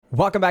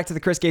Welcome back to the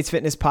Chris Gates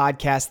Fitness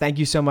Podcast. Thank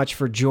you so much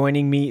for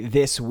joining me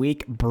this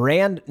week.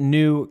 Brand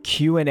new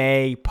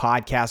Q&A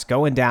podcast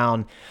going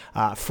down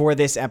for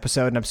this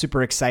episode, and I'm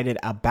super excited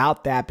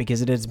about that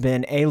because it has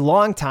been a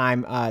long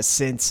time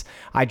since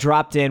I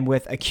dropped in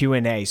with a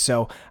Q&A.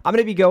 So I'm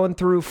going to be going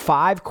through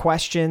 5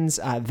 questions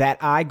that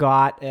I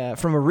got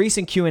from a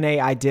recent Q&A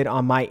I did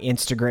on my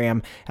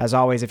Instagram. As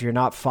always, if you're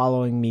not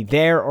following me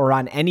there or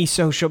on any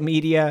social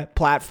media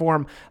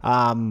platform,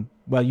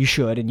 well, you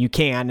should, and you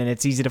can, and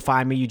it's easy to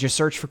find me. You just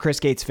search for Chris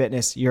Gates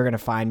Fitness. You're going to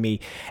find me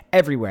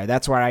everywhere.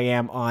 That's where I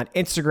am on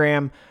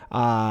Instagram,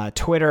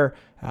 Twitter,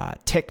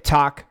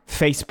 TikTok,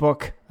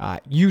 Facebook,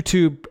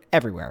 YouTube,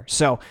 everywhere.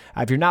 So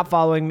if you're not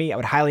following me, I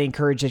would highly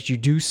encourage that you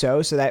do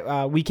so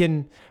that we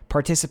can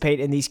participate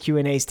in these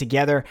Q&As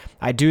together.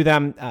 I do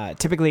them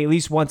typically at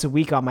least once a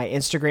week on my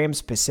Instagram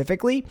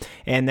specifically,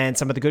 and then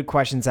some of the good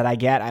questions that I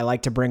get, I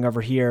like to bring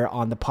over here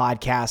on the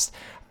podcast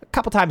a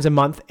couple times a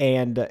month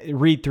and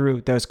read through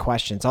those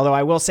questions. Although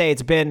I will say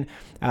it's been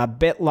a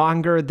bit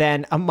longer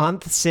than a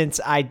month since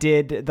I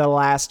did the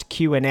last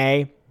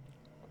Q&A.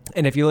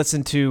 And if you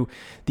listen to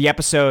the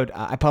episode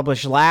I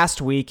published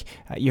last week,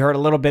 you heard a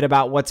little bit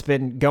about what's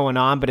been going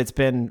on, but it's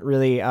been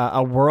really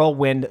a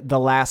whirlwind the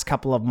last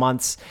couple of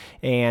months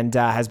and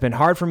has been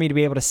hard for me to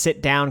be able to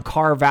sit down,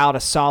 carve out a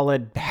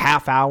solid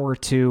half hour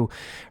to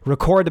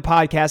record the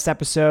podcast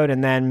episode,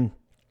 and then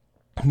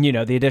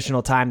the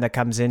additional time that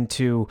comes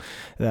into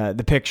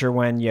the picture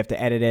when you have to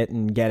edit it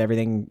and get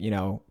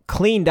everything,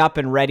 cleaned up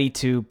and ready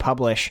to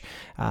publish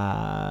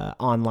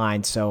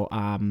online. So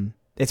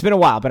it's been a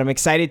while, but I'm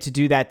excited to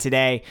do that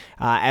today.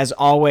 As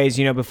always,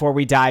 before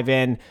we dive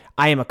in,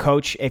 I am a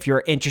coach. If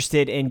you're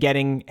interested in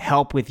getting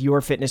help with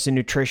your fitness and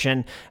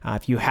nutrition,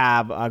 if you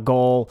have a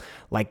goal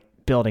like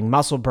building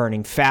muscle,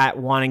 burning fat,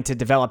 wanting to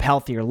develop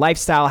healthier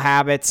lifestyle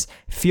habits,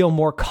 feel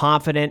more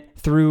confident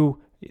through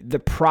the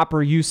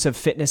proper use of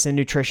fitness and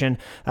nutrition.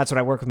 That's what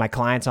I work with my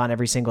clients on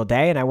every single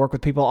day, and I work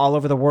with people all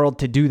over the world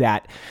to do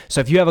that.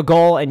 So if you have a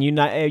goal and you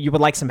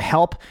would like some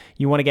help,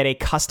 you want to get a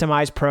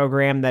customized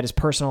program that is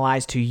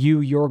personalized to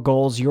you, your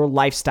goals, your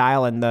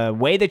lifestyle, and the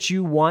way that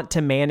you want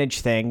to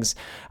manage things,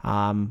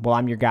 well,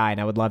 I'm your guy, and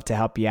I would love to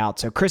help you out.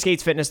 So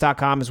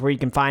chrisgatesfitness.com is where you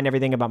can find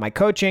everything about my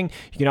coaching.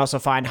 You can also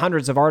find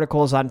hundreds of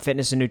articles on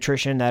fitness and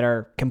nutrition that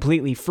are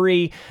completely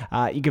free.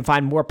 You can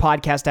find more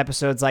podcast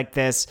episodes like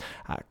this,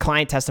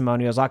 client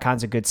testimonials, all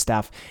kinds of good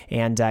stuff.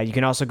 And you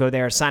can also go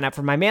there and sign up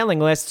for my mailing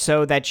list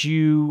so that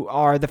you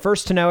are the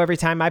first to know every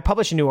time I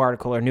publish a new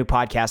article or new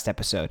podcast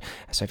episode.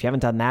 So if you haven't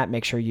done that,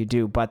 make sure you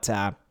do. But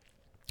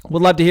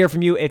would love to hear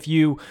from you if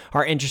you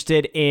are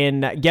interested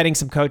in getting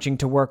some coaching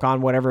to work on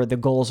whatever the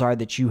goals are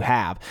that you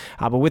have.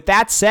 But with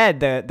that said,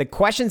 the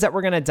questions that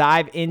we're going to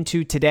dive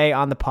into today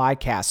on the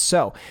podcast.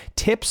 So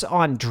tips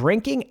on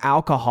drinking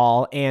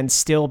alcohol and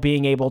still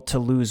being able to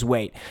lose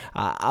weight.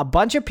 A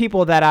bunch of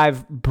people that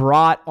I've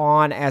brought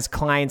on as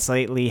clients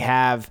lately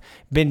have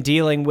been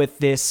dealing with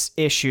this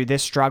issue,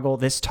 this struggle,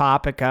 this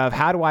topic of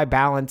how do I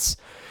balance,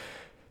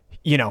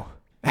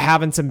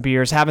 having some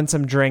beers, having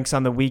some drinks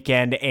on the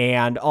weekend,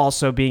 and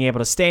also being able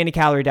to stay in a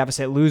calorie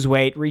deficit, lose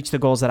weight, reach the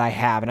goals that I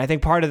have. And I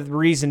think part of the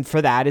reason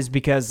for that is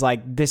because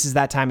this is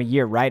that time of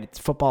year, right? It's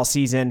football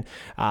season.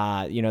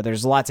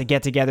 There's lots of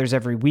get-togethers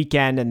every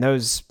weekend, and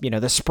those,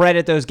 the spread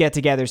at those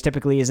get-togethers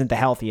typically isn't the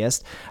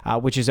healthiest,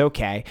 which is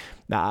okay.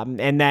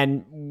 And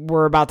then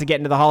we're about to get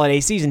into the holiday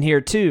season here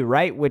too,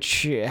 right?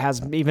 Which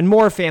has even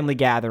more family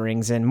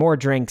gatherings and more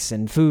drinks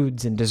and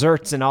foods and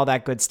desserts and all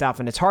that good stuff.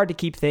 And it's hard to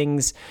keep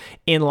things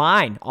in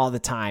line all the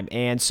time.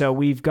 And so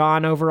we've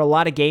gone over a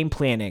lot of game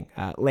planning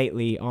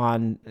lately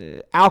on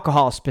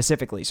alcohol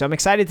specifically. So I'm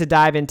excited to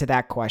dive into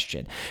that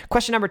question.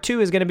 Question number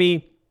 2 is going to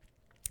be,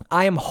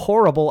 I am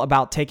horrible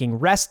about taking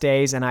rest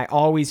days and I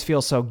always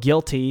feel so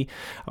guilty.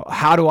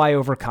 How do I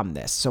overcome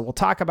this? So we'll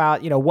talk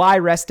about, why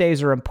rest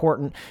days are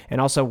important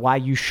and also why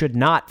you should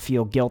not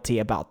feel guilty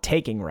about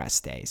taking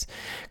rest days.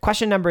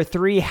 Question number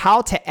 3, how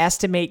to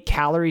estimate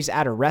calories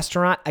at a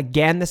restaurant.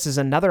 Again, this is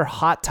another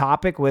hot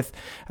topic with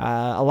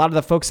a lot of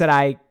the folks that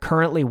I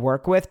currently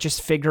work with,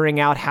 just figuring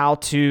out how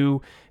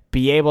to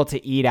be able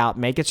to eat out,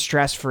 make it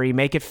stress-free,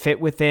 make it fit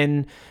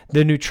within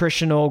the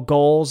nutritional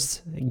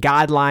goals,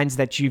 guidelines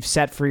that you've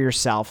set for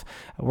yourself.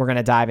 We're going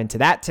to dive into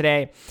that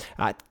today.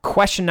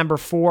 Question number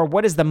 4,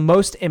 what is the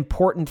most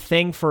important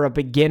thing for a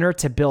beginner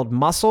to build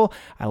muscle?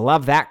 I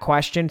love that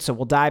question, so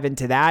we'll dive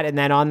into that. And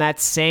then on that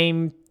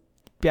same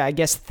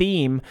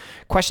theme.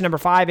 Question number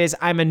 5 is,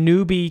 I'm a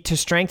newbie to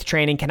strength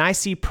training. Can I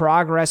see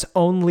progress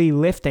only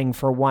lifting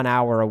for 1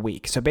 hour a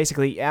week? So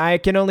basically, I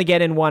can only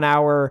get in 1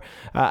 hour,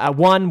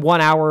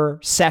 one hour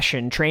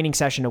session, training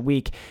session a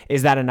week.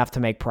 Is that enough to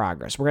make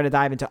progress? We're going to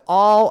dive into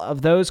all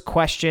of those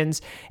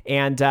questions.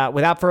 And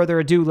without further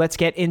ado, let's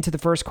get into the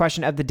first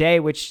question of the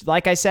day, which,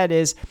 like I said,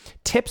 is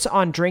tips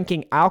on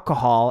drinking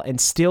alcohol and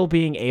still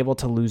being able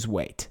to lose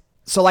weight.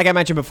 So like I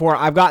mentioned before,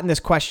 I've gotten this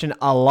question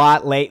a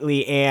lot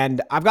lately, and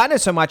I've gotten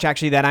it so much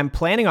actually that I'm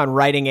planning on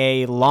writing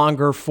a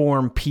longer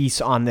form piece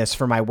on this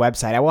for my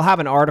website. I will have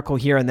an article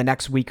here in the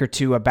next week or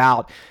two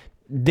about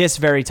this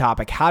very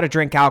topic, how to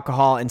drink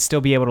alcohol and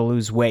still be able to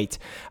lose weight.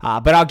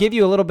 But I'll give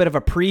you a little bit of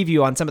a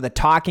preview on some of the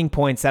talking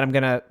points that I'm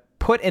going to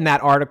put in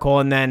that article.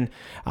 And then,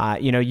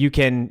 you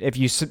can, if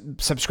you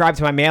subscribe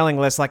to my mailing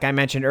list, like I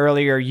mentioned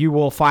earlier, you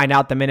will find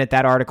out the minute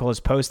that article is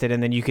posted,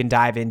 and then you can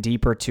dive in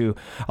deeper to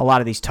a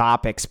lot of these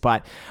topics.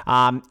 But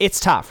it's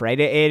tough, right?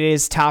 It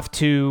is tough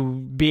to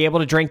be able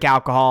to drink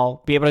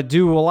alcohol, be able to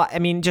do a lot. I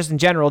mean, just in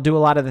general, do a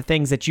lot of the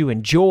things that you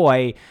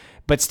enjoy,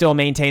 but still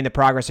maintain the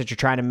progress that you're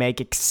trying to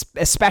make,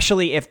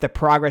 especially if the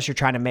progress you're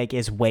trying to make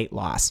is weight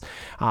loss.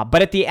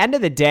 But at the end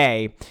of the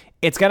day,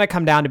 it's going to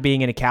come down to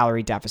being in a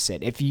calorie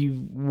deficit. If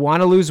you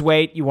want to lose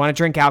weight, you want to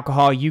drink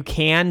alcohol, you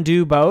can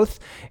do both.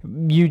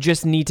 You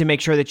just need to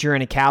make sure that you're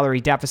in a calorie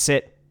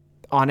deficit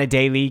on a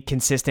daily,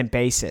 consistent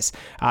basis,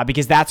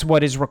 because that's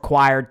what is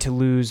required to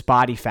lose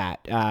body fat.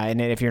 And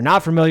if you're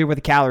not familiar with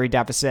a calorie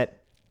deficit,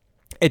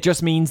 it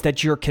just means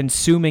that you're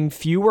consuming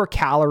fewer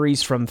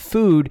calories from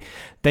food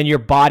than your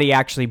body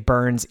actually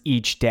burns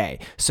each day.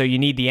 So you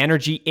need the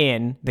energy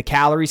in, the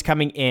calories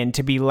coming in,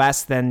 to be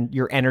less than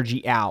your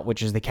energy out,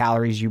 which is the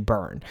calories you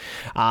burn.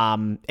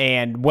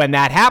 And when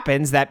that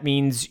happens, that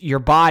means your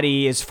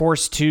body is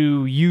forced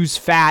to use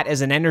fat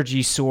as an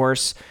energy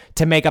source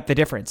to make up the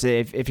difference.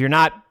 If you're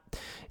not,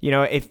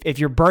 if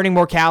you're burning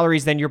more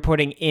calories than you're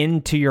putting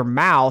into your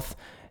mouth,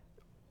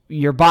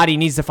 your body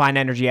needs to find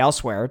energy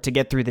elsewhere to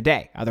get through the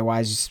day.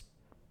 Otherwise,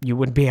 you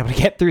wouldn't be able to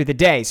get through the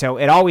day. So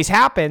it always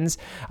happens,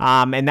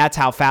 and that's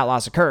how fat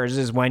loss occurs,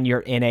 is when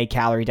you're in a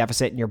calorie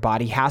deficit and your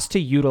body has to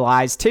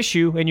utilize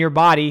tissue in your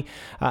body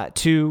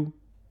to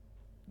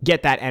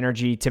get that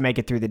energy to make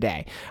it through the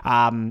day.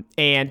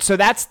 And so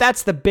that's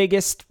the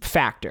biggest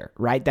factor,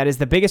 right? That is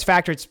the biggest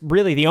factor. It's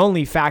really the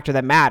only factor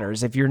that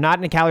matters. If you're not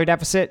in a calorie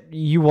deficit,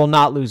 you will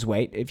not lose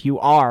weight. If you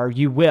are,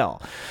 you will.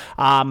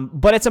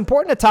 But it's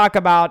important to talk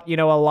about,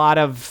 a lot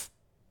of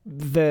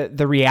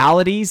the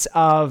realities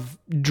of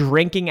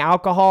drinking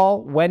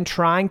alcohol when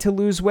trying to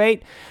lose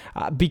weight,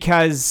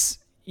 because,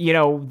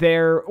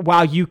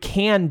 while you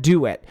can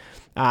do it,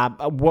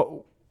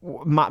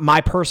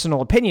 my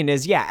personal opinion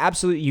is, yeah,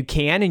 absolutely you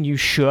can and you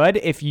should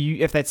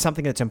if that's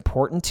something that's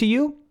important to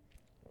you.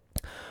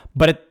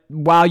 But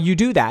while you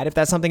do that, if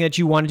that's something that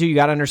you want to do, you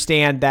got to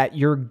understand that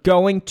you're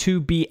going to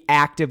be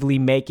actively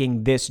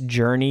making this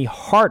journey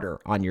harder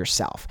on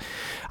yourself.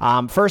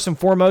 First and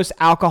foremost,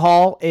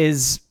 alcohol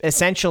is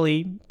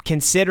essentially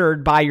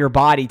considered by your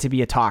body to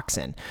be a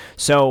toxin.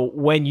 So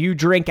when you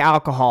drink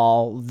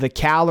alcohol, the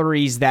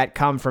calories that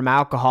come from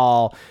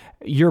alcohol,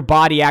 your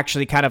body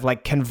actually kind of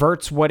like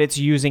converts what it's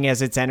using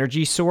as its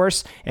energy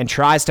source and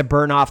tries to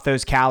burn off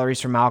those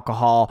calories from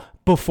alcohol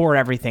before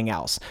everything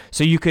else.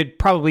 So you could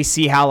probably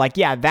see how,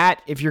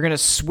 that if you're going to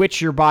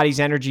switch your body's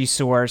energy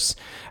source,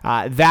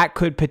 that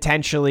could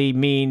potentially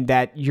mean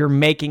that you're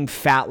making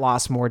fat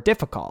loss more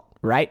difficult,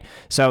 right?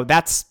 So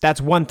that's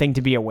one thing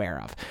to be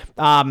aware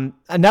of.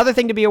 Another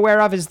thing to be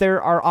aware of is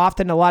there are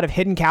often a lot of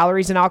hidden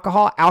calories in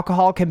alcohol.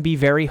 Alcohol can be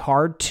very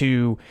hard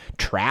to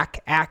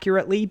track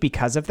accurately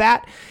because of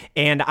that.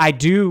 And I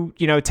do,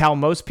 tell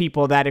most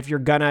people that if you're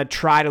going to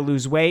try to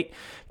lose weight,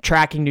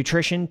 tracking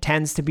nutrition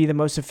tends to be the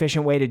most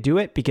efficient way to do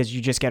it, because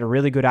you just get a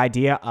really good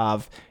idea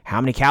of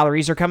how many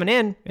calories are coming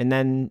in. And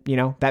then,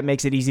 that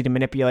makes it easy to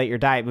manipulate your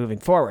diet moving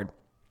forward.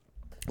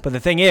 But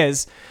the thing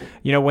is,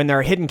 when there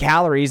are hidden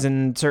calories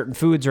in certain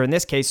foods, or in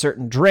this case,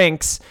 certain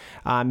drinks,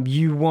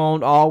 you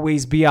won't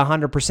always be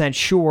 100%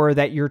 sure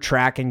that you're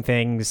tracking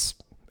things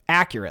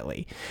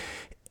accurately.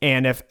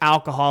 And if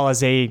alcohol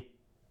is a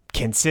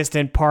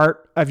consistent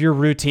part of your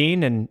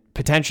routine, and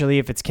potentially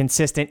if it's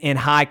consistent in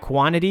high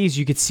quantities,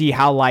 you could see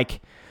how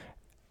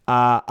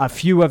a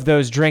few of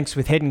those drinks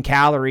with hidden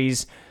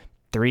calories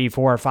 3,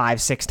 4,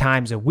 5, 6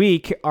 times a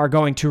week are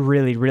going to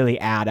really, really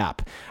add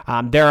up.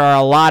 There are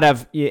a lot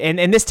of,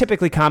 and this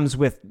typically comes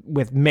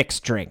with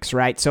mixed drinks,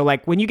 right? So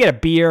when you get a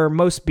beer,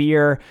 most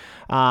beer,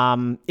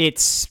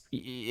 it's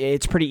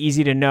pretty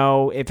easy to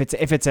know if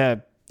it's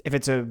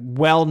a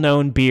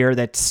well-known beer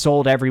that's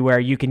sold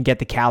everywhere. You can get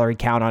the calorie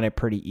count on it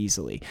pretty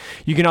easily.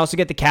 You can also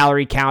get the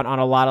calorie count on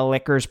a lot of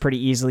liquors pretty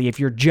easily if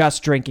you're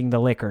just drinking the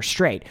liquor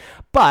straight.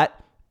 But,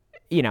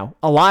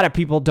 a lot of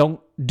people don't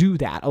do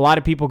that. A lot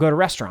of people go to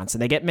restaurants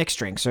and they get mixed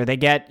drinks, or they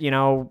get,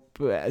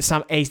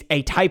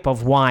 a type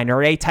of wine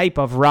or a type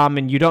of rum,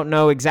 and you don't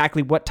know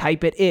exactly what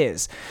type it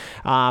is.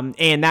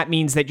 And that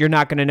means that you're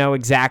not going to know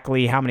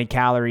exactly how many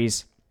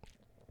calories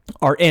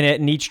are in it,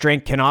 and each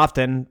drink can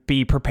often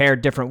be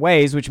prepared different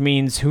ways, which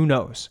means who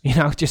knows,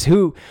 just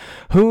who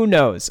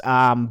knows.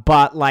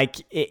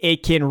 But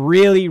it can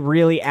really,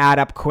 really add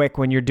up quick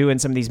when you're doing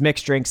some of these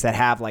mixed drinks that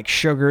have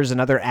sugars and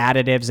other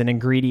additives and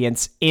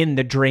ingredients in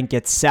the drink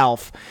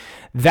itself.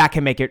 That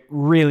can make it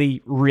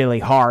really, really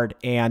hard.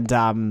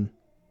 And,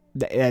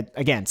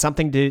 again,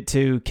 something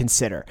to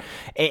consider.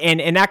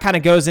 And that kind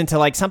of goes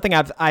into something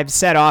I've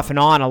said off and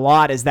on a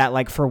lot, is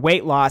that for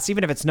weight loss,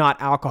 even if it's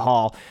not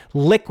alcohol,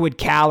 liquid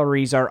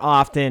calories are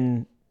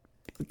often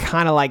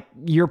kind of like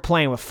you're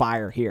playing with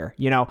fire here.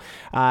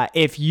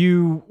 If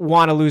you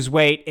want to lose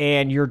weight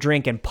and you're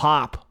drinking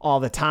pop all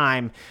the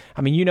time,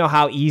 I mean, you know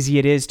how easy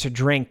it is to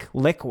drink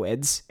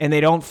liquids and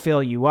they don't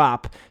fill you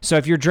up. So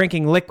if you're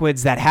drinking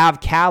liquids that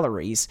have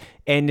calories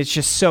and it's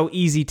just so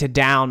easy to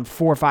down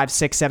 4, 5,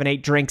 6, 7,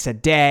 8 drinks a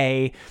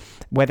day,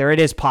 whether it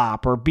is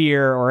pop or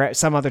beer or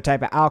some other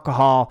type of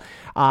alcohol,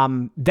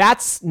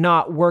 that's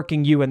not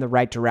working you in the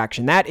right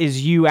direction. That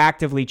is you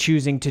actively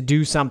choosing to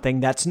do something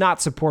that's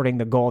not supporting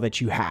the goal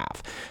that you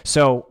have.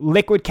 So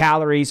liquid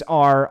calories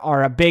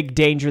are a big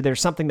danger. They're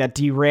something that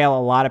derail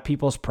a lot of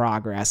people's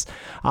progress.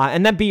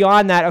 And then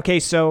beyond that, okay,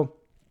 so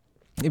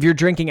if you're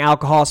drinking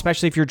alcohol,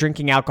 especially if you're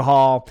drinking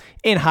alcohol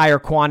in higher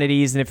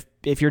quantities, and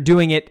if you're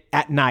doing it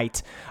at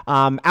night,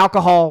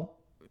 alcohol,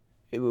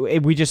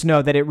 we just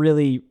know that it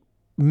really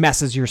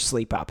messes your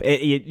sleep up.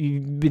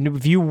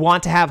 If you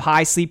want to have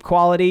high sleep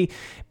quality,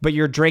 but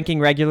you're drinking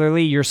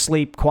regularly, your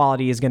sleep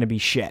quality is going to be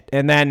shit.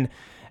 And then,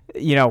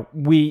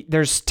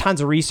 there's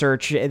tons of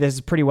research. This is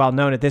pretty well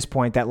known at this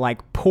point that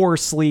like poor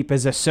sleep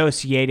is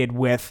associated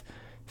with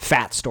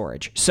fat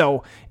storage.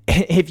 So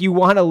if you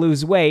want to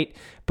lose weight,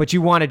 but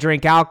you want to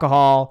drink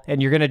alcohol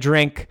and you're going to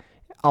drink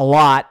a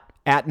lot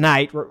at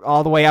night,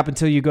 all the way up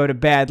until you go to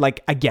bed, like,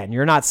 again,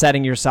 you're not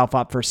setting yourself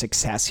up for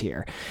success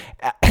here.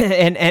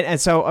 And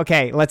so,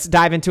 okay, let's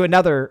dive into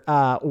another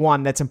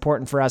one that's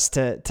important for us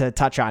to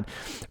touch on.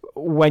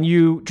 When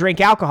you drink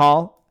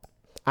alcohol,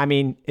 I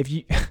mean, if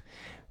you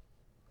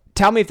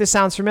tell me if this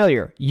sounds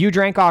familiar. You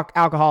drank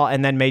alcohol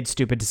and then made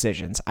stupid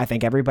decisions. I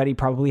think everybody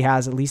probably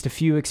has at least a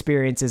few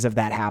experiences of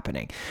that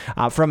happening.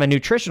 From a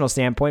nutritional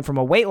standpoint, from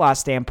a weight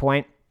loss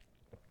standpoint,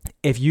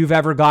 if you've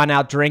ever gone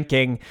out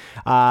drinking,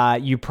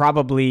 you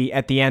probably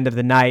at the end of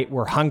the night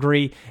were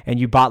hungry and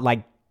you bought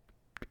like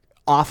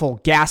awful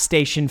gas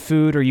station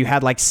food, or you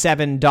had like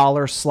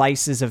 $7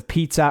 slices of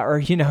pizza,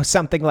 or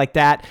something like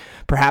that.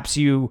 Perhaps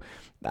you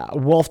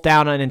wolfed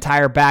down an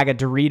entire bag of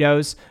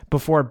Doritos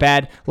before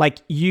bed. Like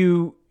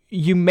you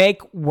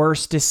make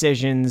worse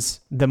decisions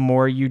the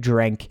more you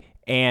drink,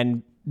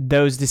 and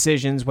those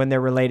decisions, when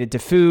they're related to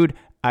food,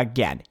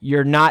 again,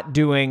 you're not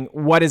doing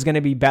what is going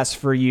to be best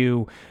for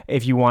you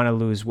if you want to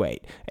lose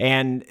weight.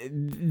 And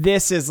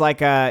this is like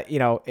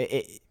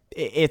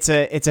it's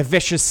a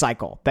vicious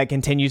cycle that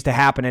continues to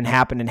happen and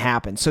happen and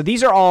happen. So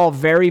these are all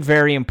very,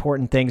 very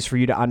important things for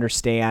you to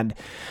understand.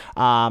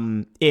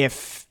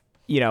 If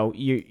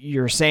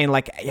you're saying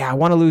like, yeah, I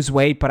want to lose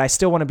weight, but I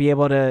still want to be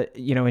able to,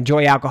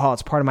 enjoy alcohol.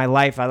 It's part of my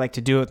life. I like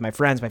to do it with my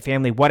friends, my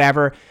family,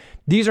 whatever.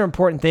 These are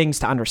important things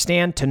to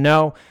understand, to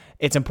know.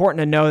 It's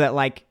important to know that,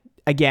 like,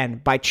 again,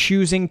 by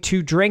choosing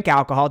to drink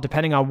alcohol,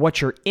 depending on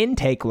what your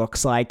intake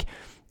looks like,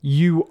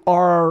 you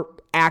are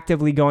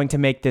actively going to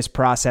make this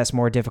process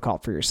more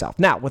difficult for yourself.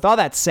 Now, with all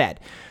that said,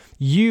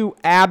 you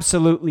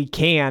absolutely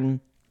can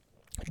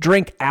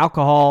drink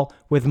alcohol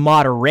with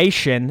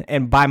moderation.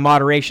 And by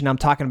moderation, I'm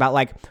talking about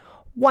like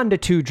 1 to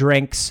 2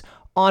 drinks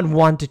on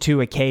 1 to 2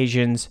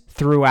 occasions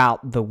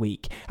throughout the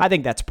week. I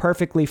think that's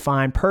perfectly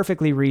fine,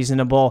 perfectly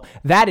reasonable.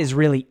 That is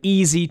really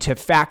easy to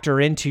factor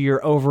into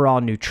your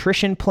overall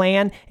nutrition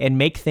plan and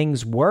make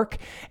things work.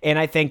 And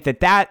I think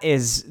that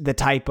is the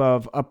type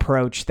of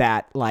approach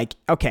that, like,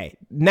 okay,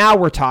 now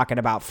we're talking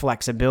about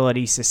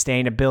flexibility,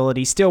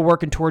 sustainability, still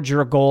working towards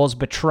your goals,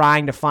 but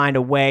trying to find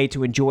a way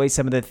to enjoy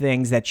some of the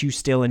things that you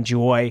still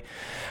enjoy.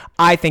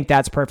 I think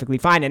that's perfectly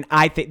fine. And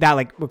I think that,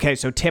 like, okay,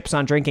 so tips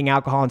on drinking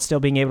alcohol and still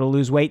being able to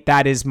lose weight,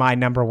 that is my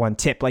number one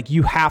tip. Like,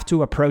 you have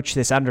to approach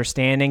this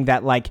understanding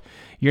that, like,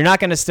 you're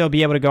not going to still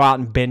be able to go out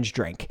and binge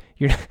drink.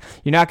 You're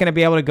not going to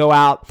be able to go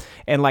out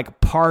and, like,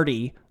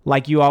 party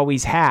like you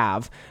always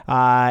have,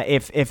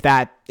 if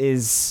that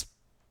is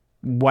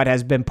what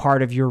has been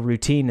part of your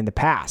routine in the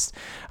past.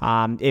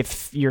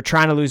 If you're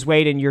trying to lose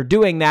weight and you're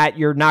doing that,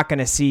 you're not going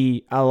to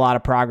see a lot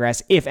of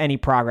progress, if any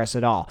progress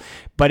at all.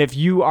 But if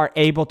you are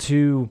able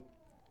to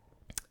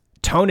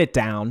tone it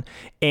down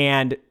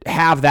and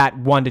have that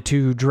 1 to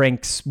 2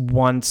 drinks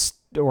once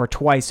or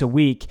twice a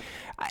week,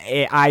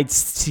 I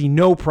see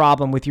no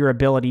problem with your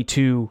ability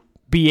to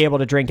be able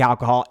to drink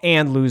alcohol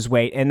and lose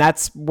weight. And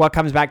that's what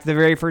comes back to the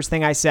very first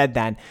thing I said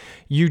then.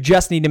 You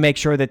just need to make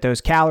sure that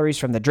those calories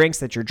from the drinks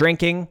that you're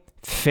drinking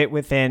fit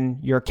within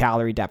your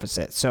calorie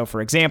deficit. So for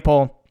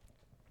example,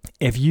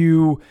 if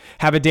you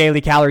have a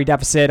daily calorie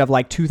deficit of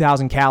like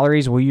 2,000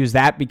 calories, we'll use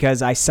that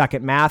because I suck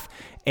at math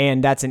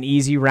and that's an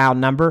easy round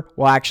number.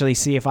 We'll actually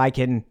see if I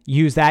can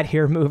use that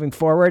here moving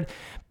forward.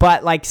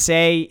 But like,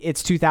 say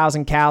it's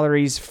 2,000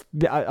 calories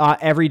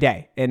every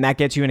day, and that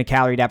gets you in a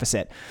calorie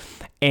deficit.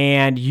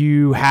 And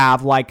you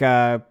have like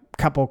a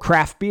couple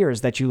craft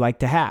beers that you like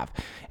to have.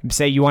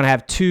 Say you want to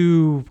have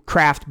 2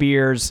 craft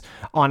beers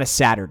on a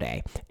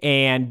Saturday,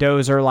 and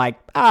those are like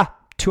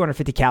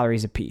 250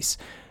 calories a piece.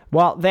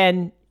 Well,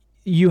 then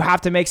you have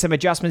to make some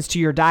adjustments to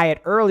your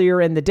diet earlier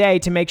in the day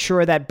to make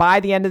sure that by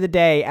the end of the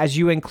day, as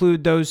you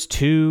include those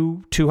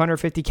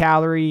 250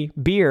 calorie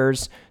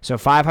beers, so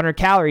 500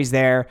 calories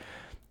there,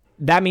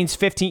 that means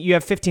you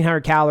have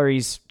 1,500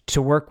 calories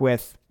to work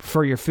with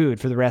for your food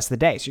for the rest of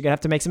the day. So you're going to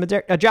have to make some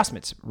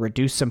adjustments,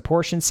 reduce some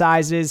portion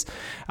sizes,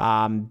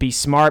 be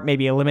smart,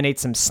 maybe eliminate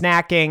some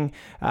snacking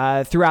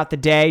throughout the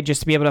day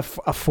just to be able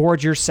to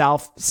afford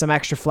yourself some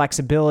extra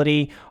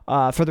flexibility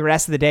for the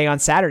rest of the day on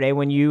Saturday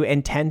when you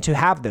intend to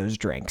have those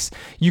drinks.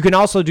 You can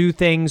also do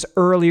things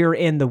earlier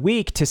in the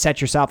week to set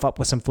yourself up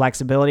with some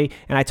flexibility.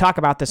 And I talk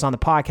about this on the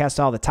podcast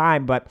all the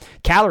time, but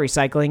calorie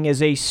cycling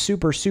is a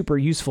super, super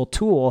useful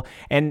tool.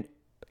 And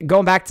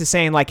going back to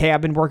saying like, hey,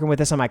 I've been working with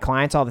this on my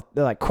clients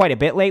quite a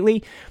bit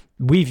lately.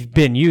 We've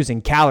been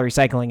using calorie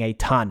cycling a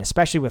ton,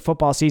 especially with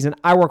football season.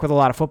 I work with a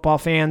lot of football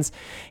fans,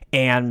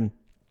 and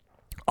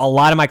a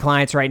lot of my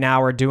clients right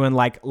now are doing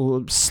like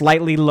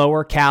slightly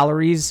lower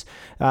calories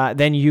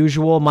than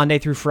usual Monday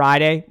through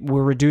Friday.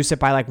 We'll reduce it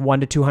by like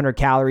 100 to 200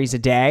 calories a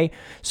day,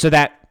 so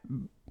that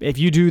if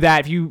you do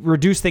that, if you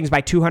reduce things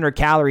by 200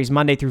 calories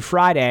Monday through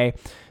Friday,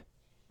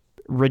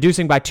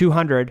 reducing by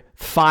 200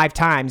 5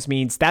 times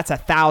means that's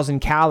 1,000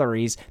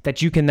 calories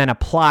that you can then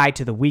apply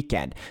to the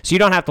weekend. So you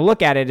don't have to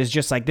look at it as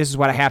just like, this is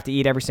what I have to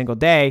eat every single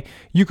day.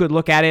 You could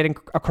look at it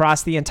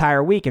across the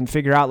entire week and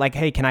figure out like,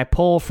 hey, can I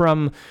pull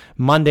from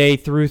Monday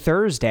through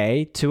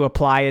Thursday to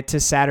apply it to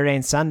Saturday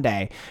and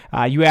Sunday?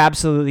 You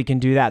absolutely can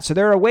do that. So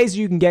there are ways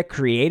you can get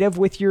creative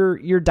with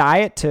your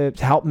diet to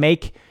help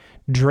make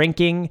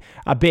drinking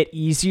a bit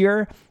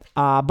easier.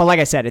 But like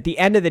I said, at the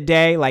end of the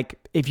day, like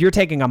if you're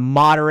taking a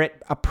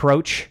moderate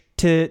approach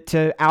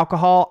to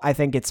alcohol, I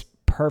think it's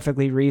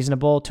perfectly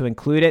reasonable to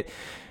include it.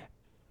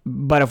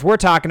 But if we're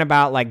talking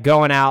about like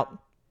going out,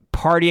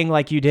 partying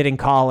like you did in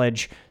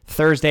college,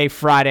 Thursday,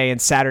 Friday,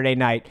 and Saturday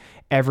night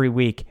every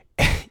week,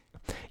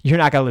 you're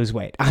not going to lose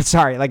weight. I'm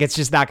sorry. Like it's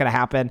just not going to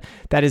happen.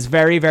 That is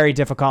very, very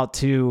difficult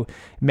to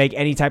make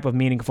any type of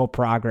meaningful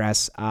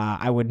progress.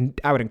 I would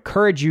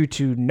encourage you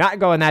to not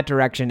go in that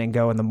direction and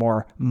go in the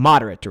more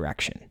moderate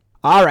direction.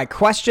 All right,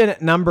 question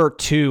number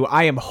 2.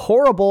 I am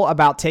horrible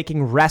about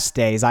taking rest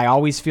days. I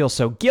always feel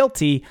so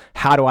guilty.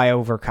 How do I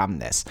overcome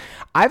this?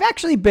 I've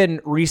actually been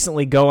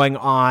recently going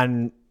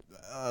on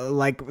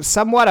like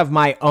somewhat of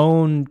my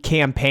own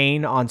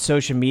campaign on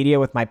social media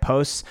with my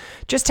posts,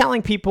 just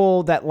telling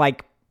people that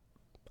like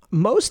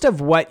most of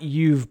what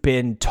you've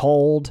been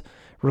told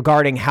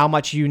regarding how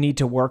much you need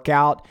to work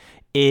out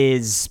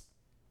is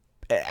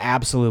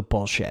absolute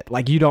bullshit.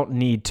 Like you don't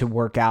need to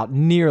work out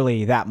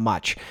nearly that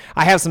much.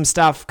 I have some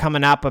stuff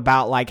coming up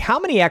about like how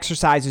many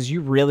exercises you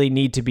really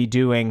need to be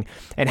doing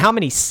and how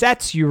many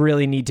sets you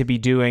really need to be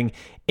doing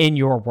in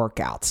your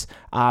workouts.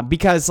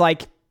 Because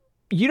like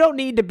you don't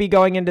need to be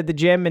going into the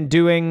gym and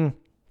doing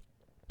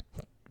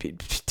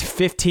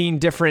 15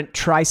 different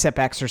tricep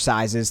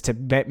exercises to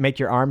make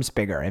your arms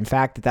bigger. In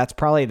fact, that's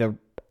probably the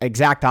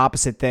exact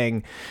opposite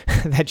thing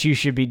that you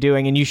should be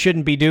doing. And you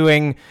shouldn't be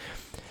doing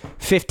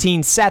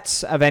 15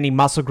 sets of any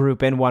muscle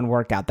group in one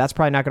workout. That's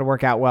probably not going to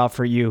work out well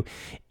for you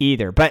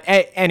either. But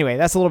anyway,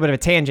 that's a little bit of a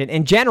tangent.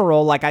 In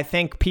general, like I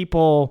think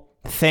people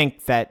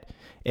think that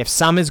if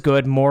some is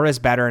good, more is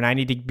better, and I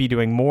need to be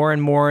doing more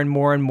and more and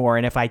more and more.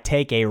 And if I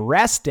take a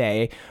rest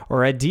day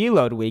or a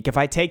deload week, if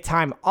I take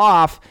time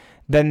off,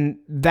 then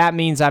that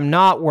means I'm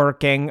not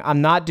working,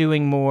 I'm not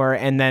doing more,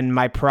 and then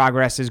my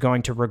progress is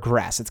going to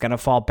regress. It's going to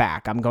fall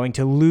back. I'm going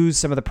to lose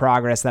some of the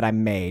progress that I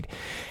made.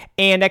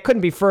 And that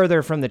couldn't be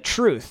further from the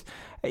truth.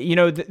 You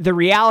know, the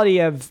reality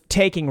of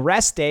taking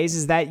rest days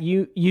is that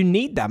you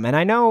need them. And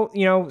I know,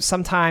 you know,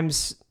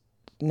 sometimes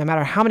no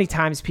matter how many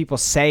times people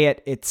say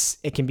it,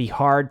 it can be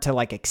hard to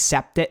like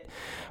accept it.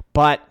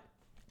 But,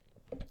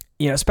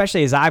 you know,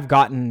 especially as I've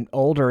gotten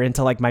older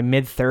into like my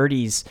mid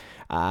 30s,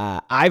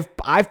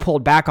 I've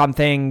pulled back on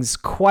things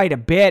quite a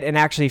bit and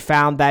actually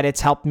found that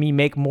it's helped me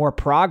make more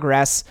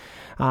progress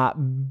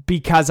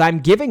because I'm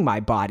giving my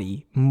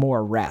body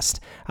more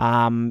rest.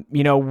 You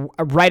know,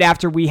 right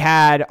after we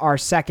had our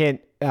second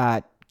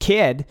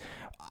kid,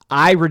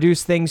 I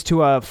reduced things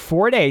to a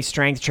 4-day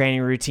strength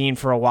training routine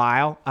for a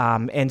while,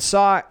 and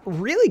saw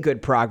really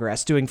good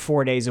progress doing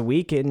 4 days a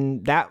week.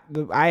 And that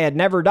I had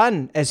never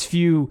done as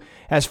few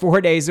as 4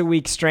 days a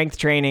week strength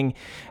training,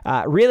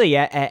 really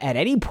at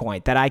any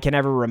point that I can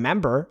ever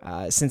remember,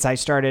 since I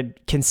started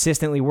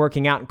consistently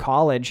working out in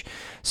college.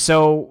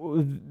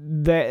 So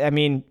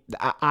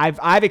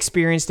I've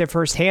experienced it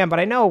firsthand,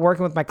 but I know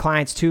working with my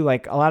clients too,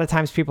 like a lot of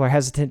times people are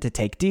hesitant to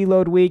take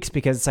deload weeks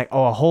because it's like,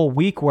 oh, a whole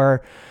week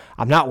where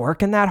I'm not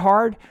working that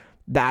hard,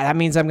 that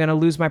means I'm going to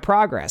lose my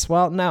progress.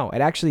 Well, no,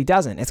 it actually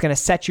doesn't. It's going to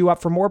set you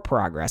up for more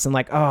progress. And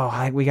like,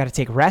 we got to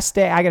take rest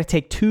day. I got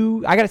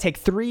to take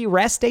 3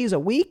 rest days a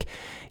week.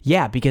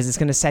 Yeah, because it's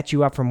going to set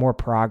you up for more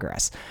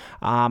progress.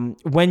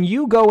 When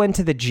you go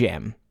into the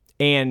gym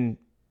and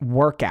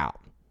work out,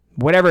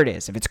 whatever it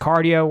is, if it's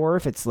cardio or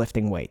if it's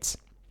lifting weights,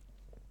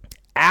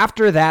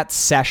 after that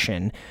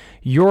session,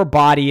 your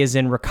body is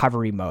in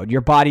recovery mode.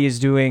 Your body is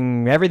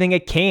doing everything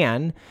it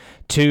can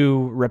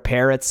to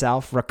repair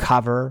itself,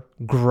 recover,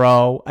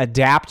 grow,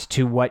 adapt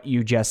to what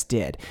you just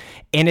did.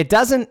 And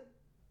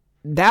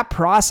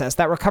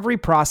that recovery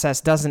process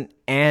doesn't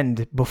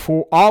end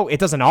it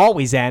doesn't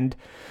always end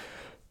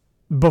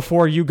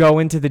before you go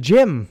into the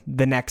gym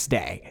the next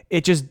day.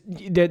 It just,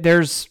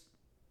 there's,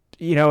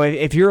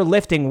 if you're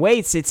lifting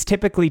weights, it's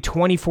typically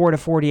 24 to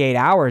 48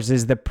 hours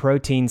is the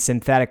protein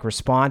synthetic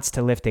response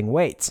to lifting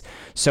weights.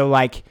 So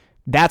like,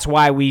 that's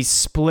why we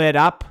split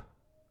up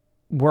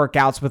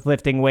workouts with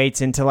lifting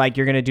weights into like,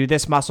 you're going to do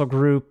these muscle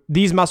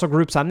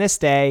groups on this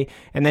day,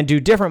 and then do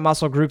different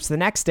muscle groups the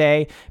next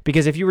day.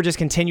 Because if you were just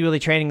continually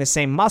training the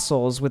same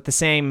muscles with the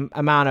same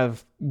amount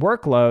of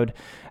workload,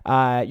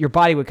 your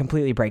body would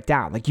completely break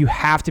down. Like, you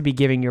have to be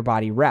giving your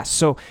body rest.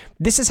 So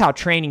this is how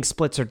training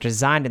splits are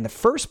designed in the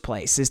first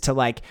place, is to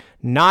like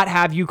not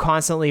have you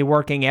constantly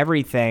working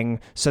everything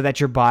so that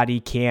your body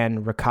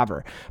can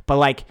recover. But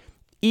like,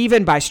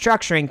 even by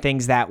structuring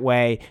things that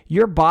way,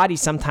 your body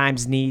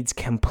sometimes needs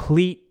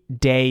complete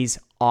days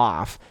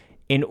off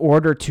in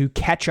order to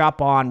catch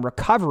up on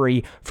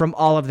recovery from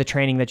all of the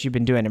training that you've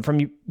been doing. And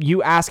from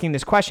you asking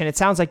this question, it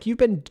sounds like you've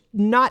been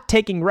not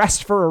taking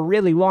rest for a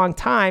really long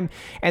time,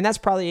 and that's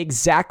probably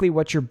exactly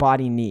what your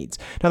body needs.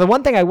 Now, the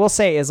one thing I will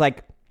say is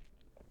like,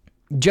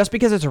 just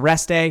because it's a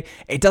rest day,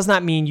 it does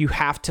not mean you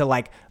have to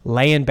like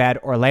lay in bed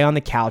or lay on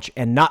the couch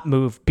and not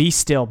move, be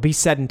still, be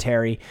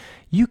sedentary.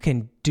 You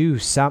can do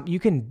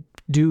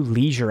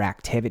leisure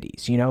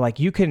activities, like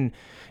you can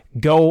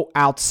go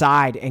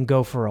outside and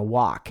go for a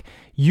walk.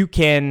 You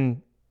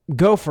can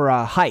go for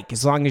a hike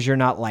as long as you're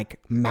not like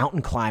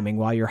mountain climbing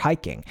while you're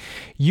hiking.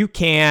 You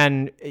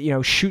can,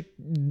 shoot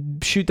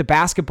the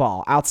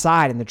basketball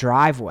outside in the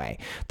driveway.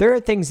 There are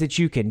things that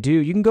you can do.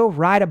 You can go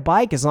ride a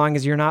bike as long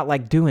as you're not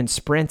like doing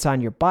sprints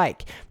on your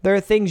bike. There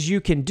are things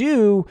you can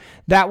do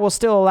that will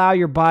still allow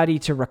your body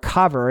to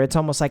recover. It's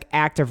almost like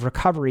active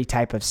recovery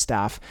type of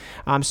stuff.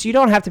 So you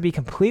don't have to be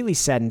completely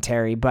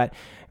sedentary, but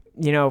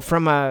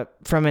from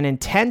an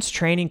intense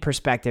training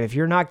perspective, if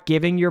you're not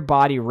giving your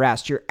body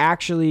rest, you're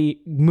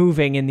actually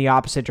moving in the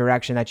opposite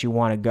direction that you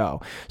want to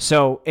go.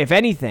 So if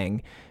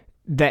anything,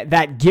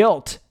 that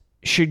guilt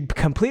should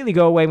completely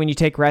go away when you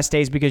take rest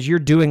days, because you're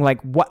doing like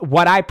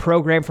what I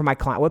program for my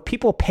client, what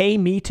people pay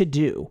me to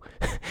do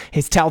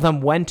is tell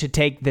them when to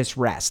take this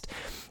rest.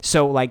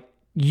 So like,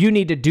 you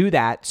need to do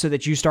that so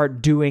that you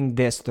start doing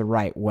this the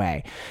right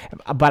way.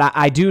 But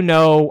I do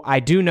know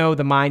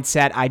the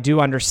mindset. I do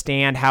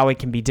understand how it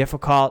can be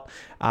difficult.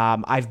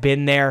 I've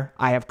been there.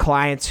 I have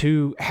clients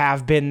who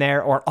have been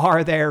there or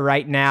are there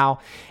right now.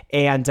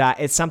 And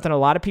it's something a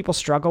lot of people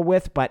struggle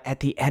with. But at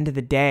the end of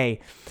the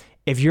day,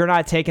 if you're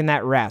not taking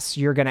that rest,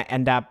 you're going to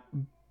end up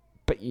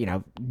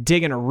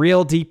digging a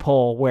real deep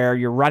hole where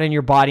you're running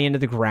your body into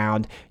the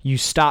ground. You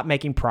stop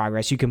making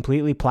progress. You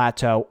completely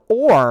plateau,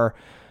 or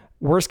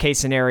worst case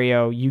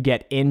scenario, you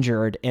get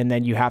injured and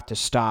then you have to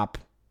stop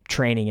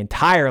training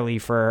entirely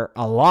for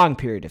a long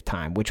period of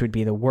time, which would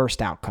be the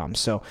worst outcome.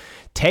 So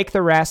take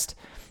the rest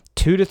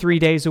 2 to 3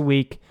 days a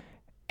week.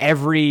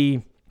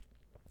 Every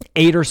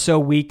 8 or so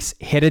weeks,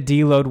 hit a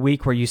deload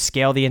week where you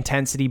scale the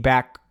intensity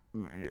back,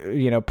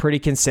 pretty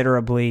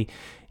considerably.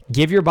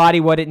 Give your body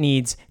what it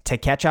needs to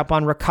catch up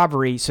on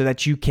recovery so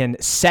that you can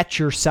set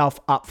yourself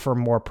up for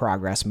more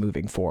progress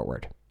moving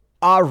forward.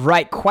 All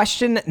right,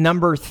 question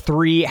number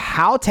 3,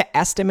 how to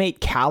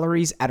estimate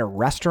calories at a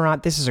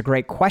restaurant. This is a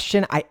great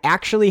question. I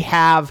actually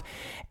have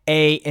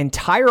an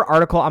entire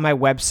article on my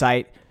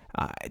website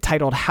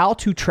titled How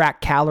to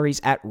Track Calories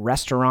at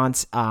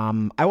Restaurants.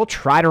 I will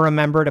try to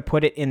remember to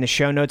put it in the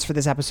show notes for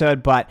this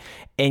episode, but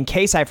in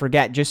case I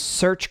forget, just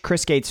search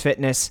Chris Gates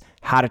Fitness,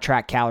 how to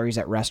track calories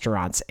at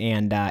restaurants,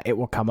 and it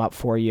will come up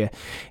for you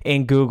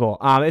in Google.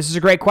 This is a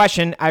great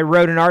question. I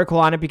wrote an article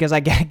on it because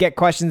I get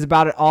questions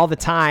about it all the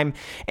time,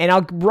 and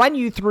I'll run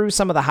you through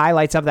some of the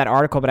highlights of that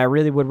article, but I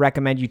really would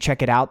recommend you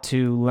check it out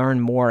to learn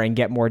more and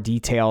get more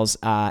details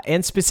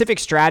and specific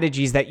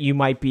strategies that you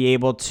might be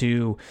able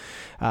to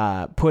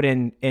put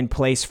in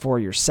place for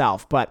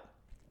yourself. But,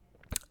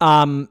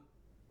 tracking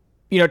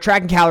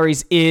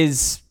calories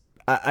is,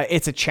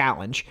 it's a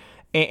challenge.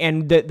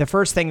 And the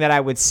first thing that I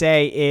would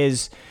say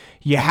is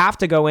you have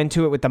to go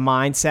into it with the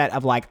mindset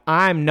of like,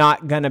 I'm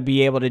not going to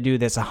be able to do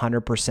this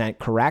 100%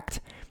 correct.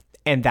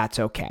 And that's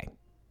okay.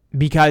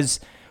 Because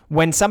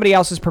when somebody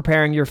else is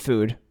preparing your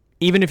food,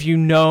 even if you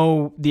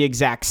know the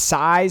exact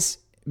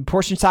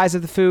portion size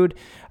of the food,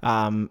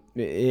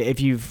 if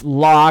you've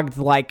logged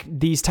like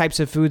these types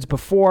of foods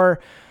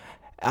before,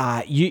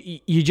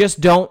 you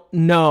just don't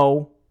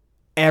know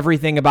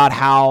everything about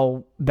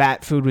how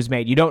that food was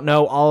made. You don't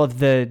know all of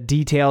the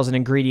details and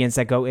ingredients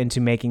that go into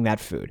making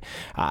that food.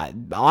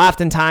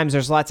 Oftentimes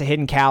there's lots of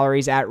hidden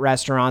calories at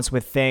restaurants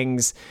with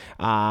things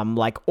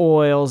like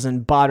oils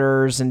and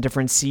butters and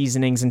different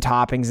seasonings and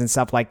toppings and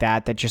stuff like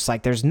that just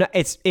like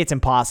it's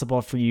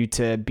impossible for you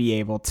to be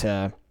able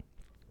to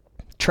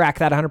track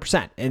that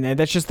 100%. And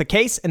that's just the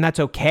case, and that's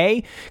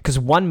okay, because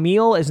one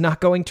meal is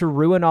not going to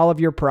ruin all of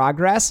your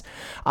progress.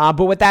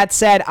 But with that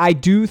said, I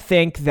do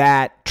think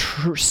that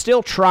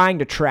still trying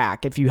to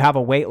track, if you have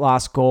a weight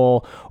loss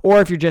goal,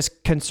 or if you're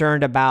just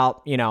concerned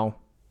about,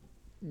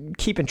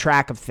 keeping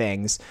track of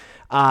things,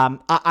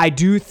 I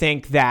do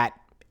think that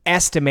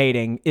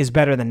estimating is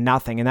better than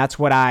nothing. And that's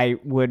what I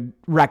would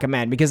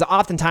recommend, because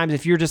oftentimes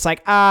if you're just like,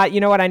 you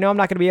know what, I know I'm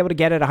not going to be able to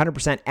get it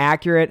 100%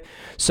 accurate,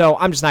 so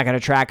I'm just not going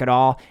to track it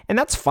all. And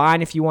that's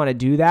fine if you want to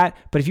do that.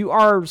 But if you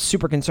are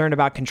super concerned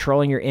about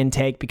controlling your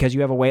intake because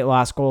you have a weight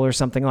loss goal or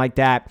something like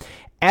that,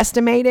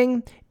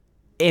 estimating,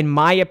 in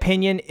my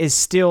opinion, is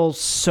still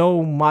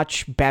so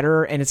much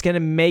better, and it's going to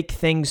make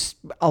things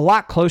a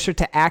lot closer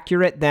to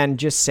accurate than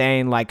just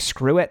saying like,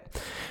 screw it.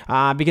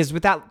 Because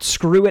with that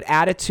screw it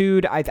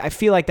attitude, I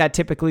feel like that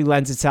typically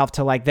lends itself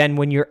to like, then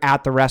when you're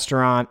at the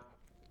restaurant,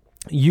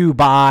 you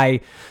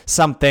buy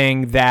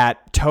something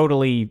that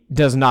totally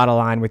does not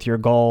align with your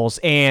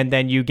goals, and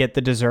then you get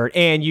the dessert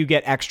and you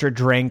get extra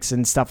drinks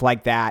and stuff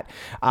like that,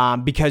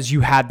 because you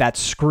had that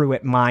screw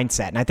it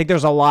mindset. And I think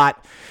there's a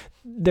lot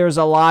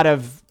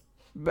of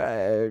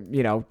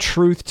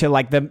truth to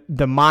like the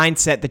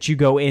mindset that you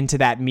go into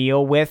that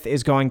meal with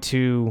is going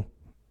to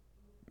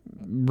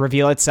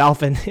reveal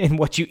itself in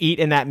what you eat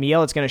in that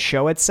meal. It's going to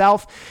show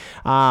itself.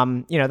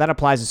 That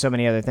applies to so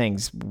many other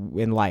things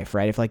in life,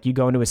 right? If like you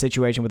go into a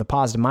situation with a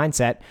positive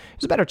mindset,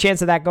 there's a better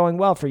chance of that going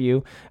well for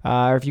you.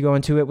 Or if you go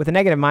into it with a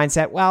negative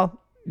mindset,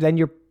 well, then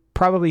you're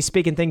probably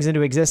speaking things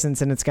into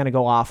existence and it's going to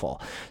go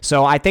awful.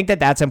 So I think that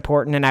that's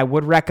important, and I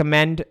would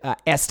recommend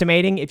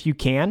estimating if you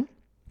can.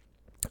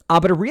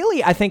 But it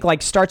really, I think,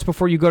 like starts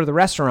before you go to the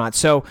restaurant.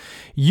 So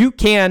you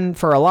can,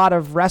 for a lot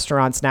of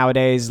restaurants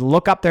nowadays,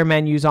 look up their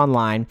menus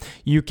online.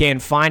 You can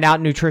find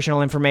out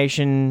nutritional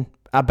information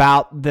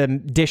about the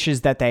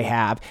dishes that they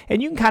have,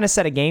 and you can kind of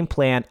set a game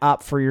plan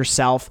up for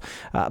yourself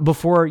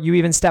before you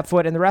even step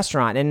foot in the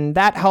restaurant. And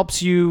that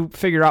helps you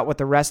figure out what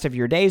the rest of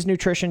your day's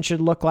nutrition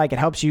should look like. It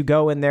helps you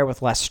go in there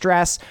with less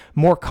stress,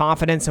 more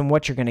confidence in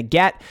what you're going to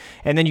get,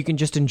 and then you can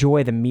just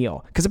enjoy the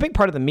meal. Because a big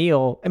part of the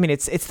meal, I mean,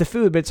 it's the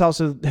food, but it's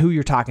also who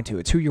you're talking to.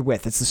 It's who you're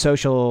with. It's the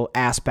social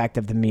aspect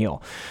of the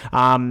meal.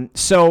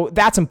 So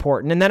that's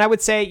important. And then I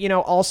would say,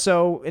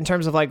 also in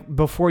terms of like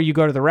before you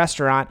go to the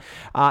restaurant,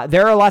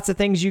 there are lots of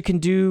things you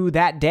can do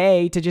that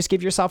day to just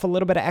give yourself a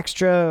little bit of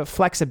extra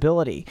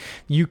flexibility.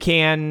 You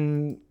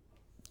can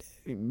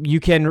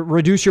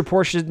reduce your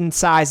portion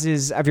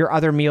sizes of your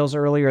other meals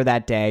earlier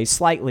that day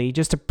slightly,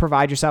 just to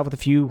provide yourself with a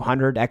few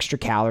hundred extra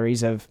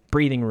calories of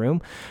breathing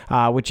room,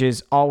 which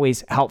is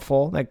always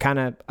helpful. That kind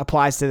of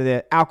applies to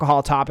the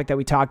alcohol topic that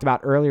we talked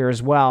about earlier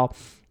as well.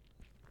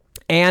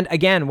 And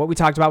again, what we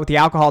talked about with the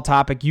alcohol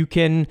topic, you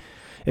can,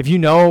 if you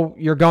know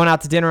you're going out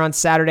to dinner on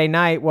Saturday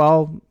night,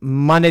 well,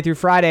 Monday through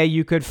Friday,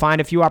 you could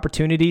find a few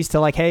opportunities to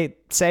like, hey,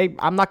 say,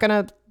 I'm not going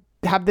to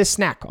have this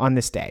snack on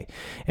this day,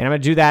 and I'm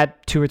going to do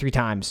that 2 or 3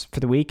 times for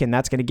the week. And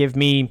that's going to give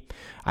me,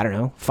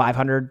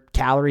 500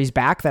 calories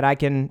back that I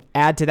can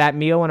add to that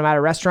meal when I'm at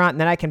a restaurant.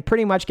 And then I can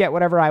pretty much get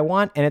whatever I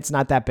want, and it's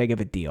not that big of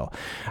a deal.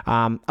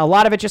 A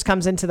lot of it just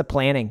comes into the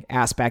planning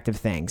aspect of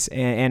things.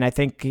 And I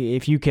think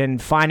if you can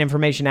find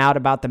information out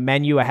about the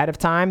menu ahead of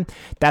time,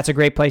 that's a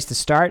great place to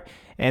start.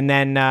 And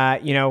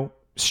then,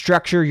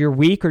 structure your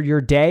week or your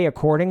day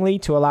accordingly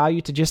to allow you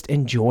to just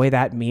enjoy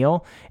that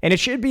meal. And it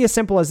should be as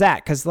simple as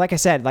that, because like I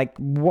said, like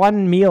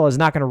one meal is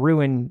not going to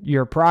ruin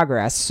your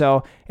progress.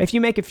 So if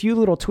you make a few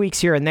little tweaks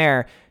here and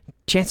there,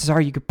 chances are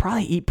you could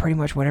probably eat pretty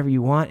much whatever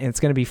you want, and it's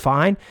going to be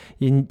fine.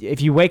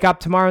 If you wake up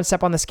tomorrow and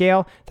step on the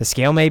scale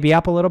may be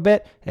up a little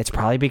bit. It's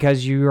probably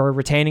because you are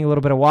retaining a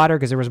little bit of water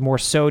because there was more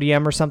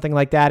sodium or something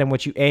like that in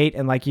what you ate,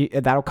 and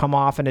that'll come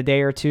off in a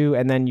day or two,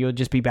 and then you'll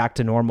just be back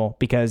to normal,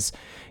 because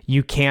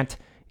you can't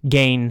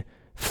gain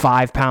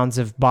 5 pounds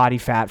of body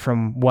fat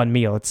from one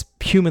meal. It's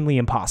humanly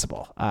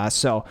impossible.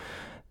 So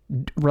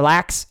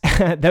relax.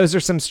 Those are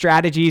some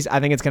strategies.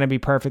 I think it's going to be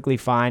perfectly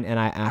fine, and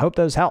I hope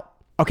those help.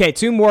 Okay,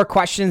 2 more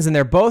questions, and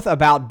they're both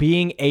about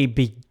being a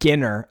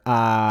beginner,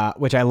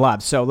 which I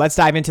love. So let's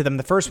dive into them.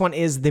 The first one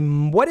is,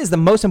 what is the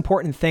most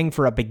important thing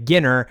for a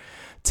beginner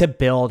to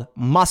build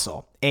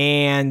muscle?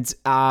 And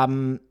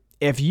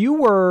if you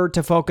were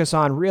to focus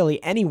on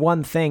really any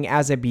one thing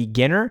as a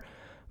beginner,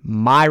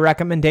 my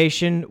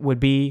recommendation would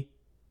be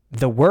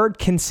the word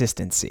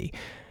consistency.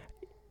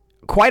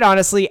 Quite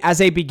honestly, as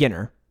a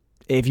beginner,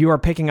 if you are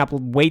picking up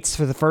weights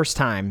for the first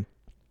time,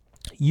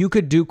 you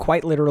could do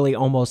quite literally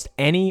almost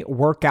any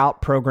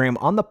workout program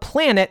on the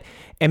planet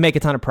and make a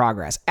ton of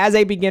progress. As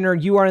a beginner,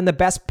 you are in the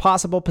best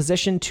possible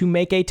position to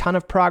make a ton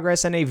of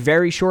progress in a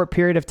very short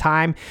period of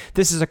time.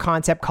 This is a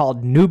concept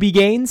called newbie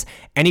gains.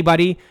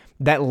 Anybody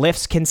that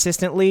lifts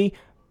consistently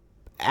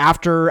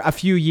after a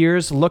few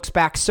years looks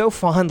back so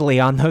fondly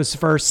on those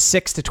first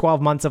 6 to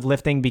 12 months of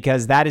lifting,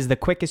 because that is the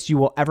quickest you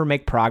will ever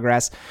make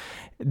progress.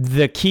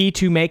 The key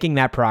to making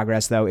that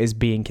progress, though, is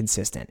being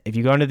consistent. If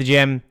you go into the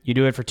gym, you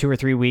do it for 2 or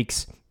 3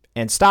 weeks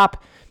and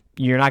stop,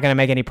 you're not going to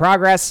make any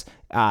progress.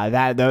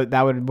 That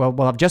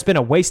will have just been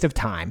a waste of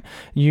time.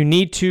 You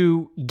need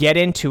to get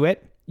into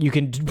it. You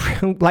can,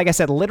 like I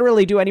said,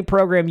 literally do any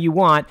program you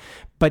want,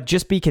 but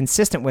just be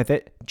consistent with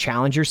it.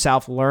 Challenge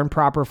yourself, learn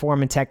proper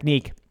form and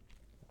technique.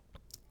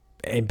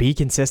 and be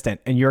consistent,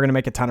 and you're going to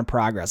make a ton of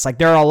progress. Like,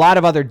 there are a lot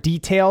of other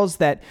details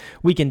that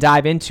we can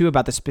dive into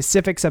about the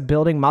specifics of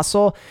building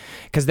muscle,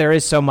 because there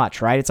is so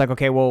much, right? It's like,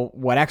 okay, well,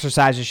 what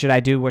exercises should I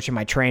do? What should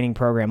my training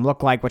program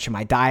look like? What should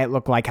my diet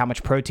look like? How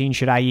much protein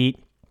should I eat?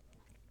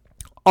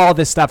 All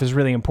this stuff is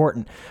really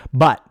important,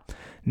 but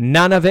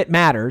none of it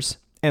matters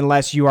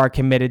unless you are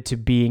committed to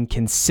being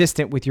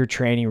consistent with your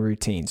training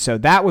routine. So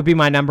that would be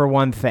my number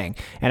one thing.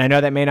 And I know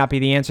that may not be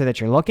the answer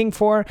that you're looking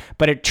for,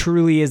 but it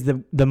truly is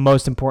the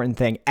most important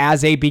thing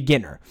as a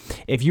beginner.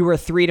 If you were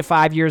 3 to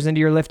 5 years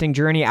into your lifting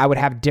journey, I would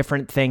have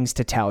different things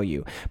to tell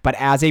you. But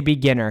as a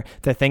beginner,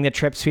 the thing that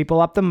trips people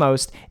up the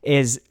most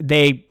is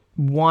they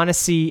want to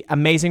see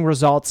amazing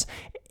results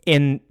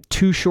in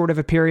too short of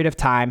a period of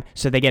time,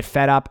 so they get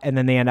fed up and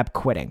then they end up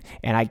quitting.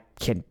 And I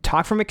can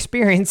talk from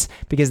experience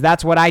because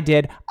that's what I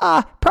did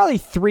probably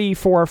 3,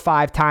 4,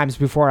 5 times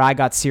before I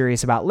got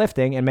serious about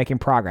lifting and making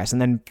progress.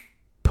 And then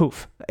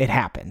poof, it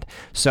happened.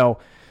 So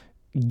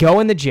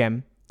go in the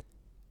gym,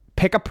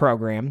 pick a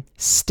program,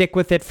 stick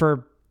with it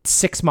for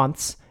 6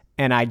 months,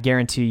 and I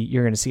guarantee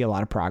you're going to see a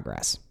lot of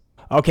progress.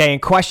 Okay,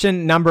 and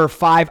question number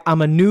 5,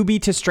 I'm a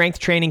newbie to strength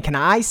training. Can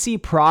I see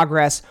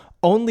progress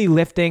only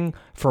lifting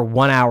for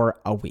 1 hour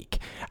a week?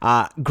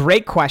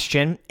 Great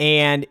question.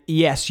 And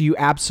yes, you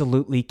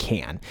absolutely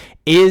can.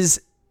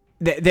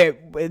 There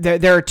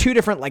are 2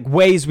 different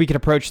ways we could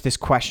approach this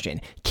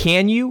question.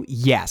 Can you?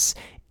 Yes.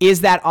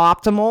 Is that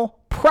optimal?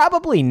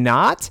 Probably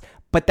not,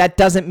 but that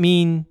doesn't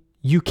mean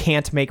you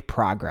can't make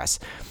progress.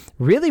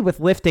 Really, with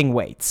lifting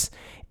weights,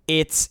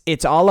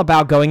 it's all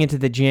about going into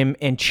the gym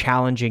and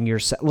challenging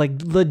yourself,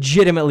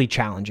 legitimately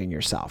challenging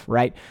yourself,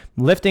 right?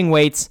 Lifting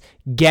weights,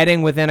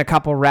 getting within a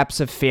couple reps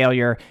of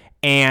failure,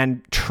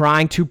 and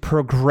trying to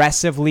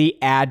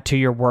progressively add to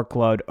your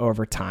workload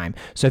over time.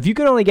 So if you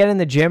could only get in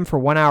the gym for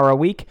 1 hour a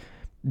week,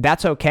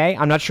 that's okay.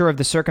 I'm not sure of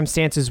the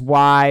circumstances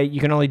why you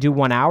can only do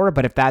 1 hour,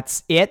 but if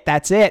that's it,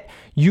 that's it.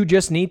 You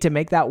just need to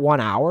make that 1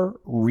 hour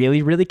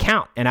really, really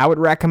count. And I would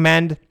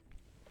recommend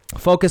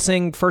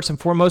focusing first and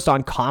foremost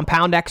on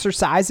compound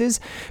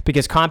exercises,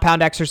 because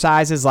compound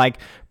exercises like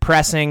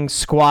pressing,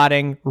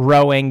 squatting,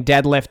 rowing,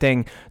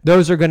 deadlifting,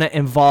 those are going to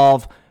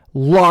involve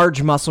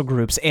large muscle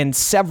groups and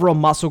several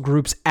muscle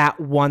groups at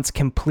once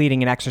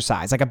completing an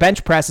exercise. Like a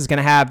bench press is going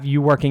to have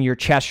you working your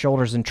chest,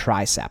 shoulders, and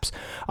triceps.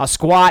 A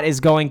squat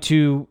is going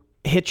to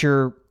hit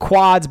your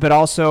quads, but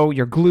also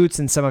your glutes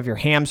and some of your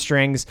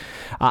hamstrings.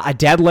 A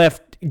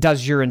deadlift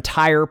does your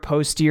entire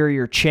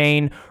posterior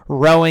chain.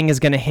 Rowing is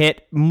going to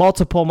hit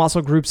multiple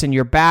muscle groups in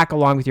your back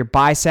along with your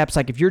biceps.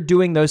 Like if you're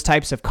doing those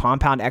types of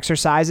compound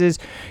exercises,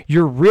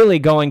 you're really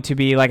going to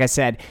be, like I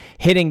said,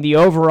 hitting the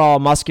overall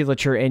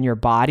musculature in your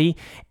body,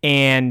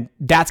 and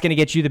that's going to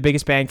get you the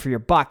biggest bang for your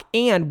buck.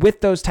 And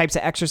with those types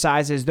of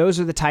exercises, those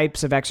are the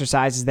types of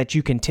exercises that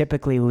you can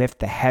typically lift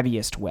the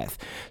heaviest with.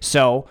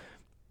 So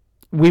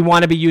we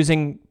want to be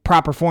using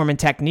proper form and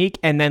technique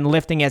and then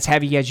lifting as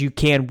heavy as you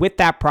can with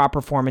that proper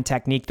form and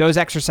technique. Those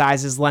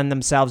exercises lend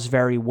themselves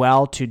very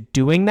well to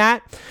doing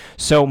that.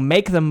 So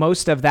make the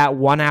most of that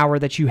 1 hour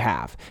that you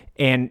have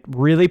and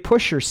really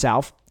push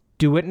yourself.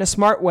 Do it in a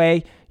smart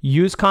way.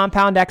 Use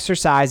compound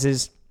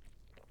exercises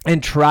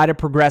and try to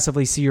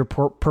progressively see your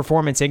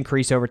performance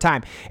increase over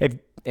time.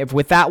 If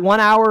with that 1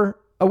 hour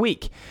a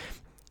week,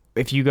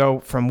 if you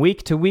go from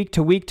week to week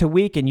to week to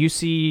week and you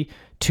see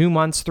 2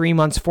 months, 3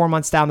 months, 4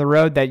 months down the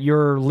road that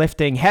you're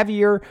lifting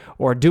heavier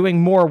or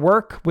doing more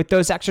work with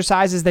those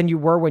exercises than you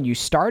were when you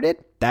started,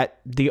 that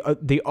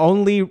the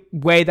only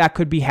way that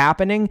could be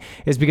happening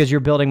is because you're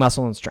building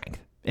muscle and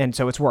strength. And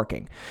so it's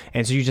working.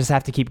 And so you just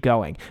have to keep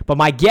going. But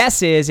my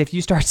guess is if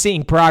you start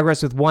seeing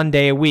progress with 1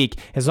 day a week,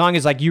 as long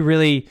as you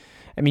really,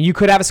 you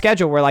could have a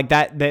schedule where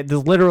that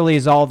literally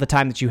is all the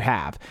time that you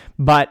have.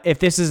 But if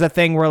this is a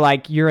thing where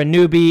you're a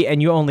newbie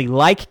and you only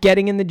like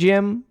getting in the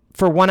gym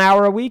for 1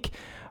 hour a week,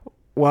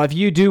 well, if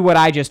you do what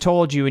I just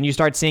told you and you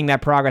start seeing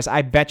that progress,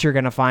 I bet you're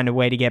going to find a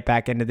way to get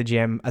back into the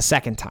gym a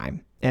second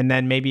time and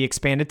then maybe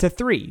expand it to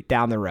 3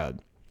 down the road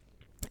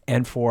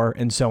and 4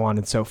 and so on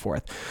and so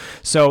forth.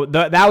 So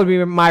that would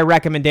be my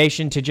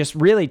recommendation, to just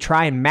really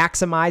try and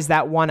maximize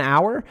that 1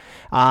 hour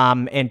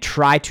and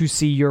try to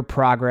see your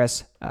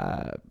progress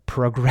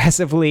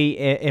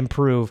progressively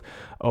improve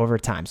over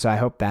time. So I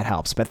hope that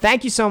helps. But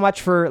thank you so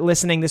much for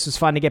listening. This was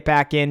fun to get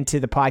back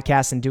into the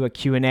podcast and do a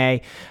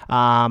Q&A.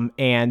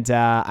 And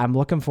I'm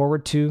looking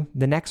forward to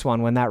the next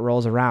one when that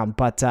rolls around.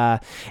 But I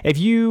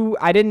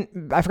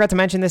forgot to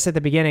mention this at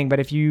the beginning, but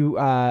if you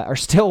are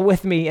still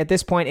with me at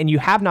this point and you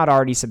have not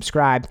already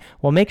subscribed,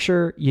 well, make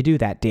sure you do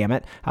that, damn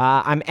it.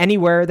 I'm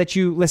anywhere that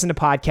you listen to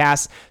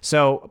podcasts.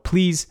 So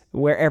please,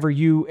 wherever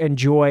you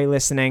enjoy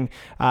listening,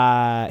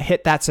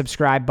 hit that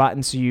subscribe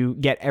button so you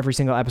get every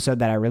single episode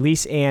that I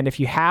release. And if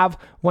you have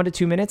 1 to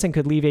 2 minutes and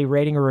could leave a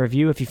rating or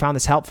review if you found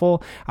this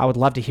helpful, I would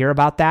love to hear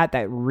about that.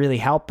 That would really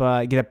help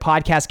get a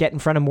podcast get in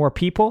front of more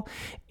people.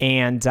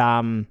 And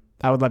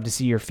I would love to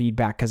see your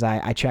feedback because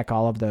I check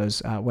all of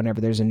those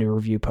whenever there's a new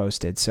review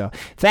posted. So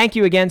thank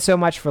you again so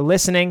much for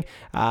listening.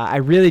 I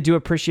really do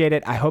appreciate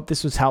it. I hope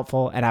this was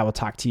helpful, and I will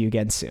talk to you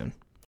again soon.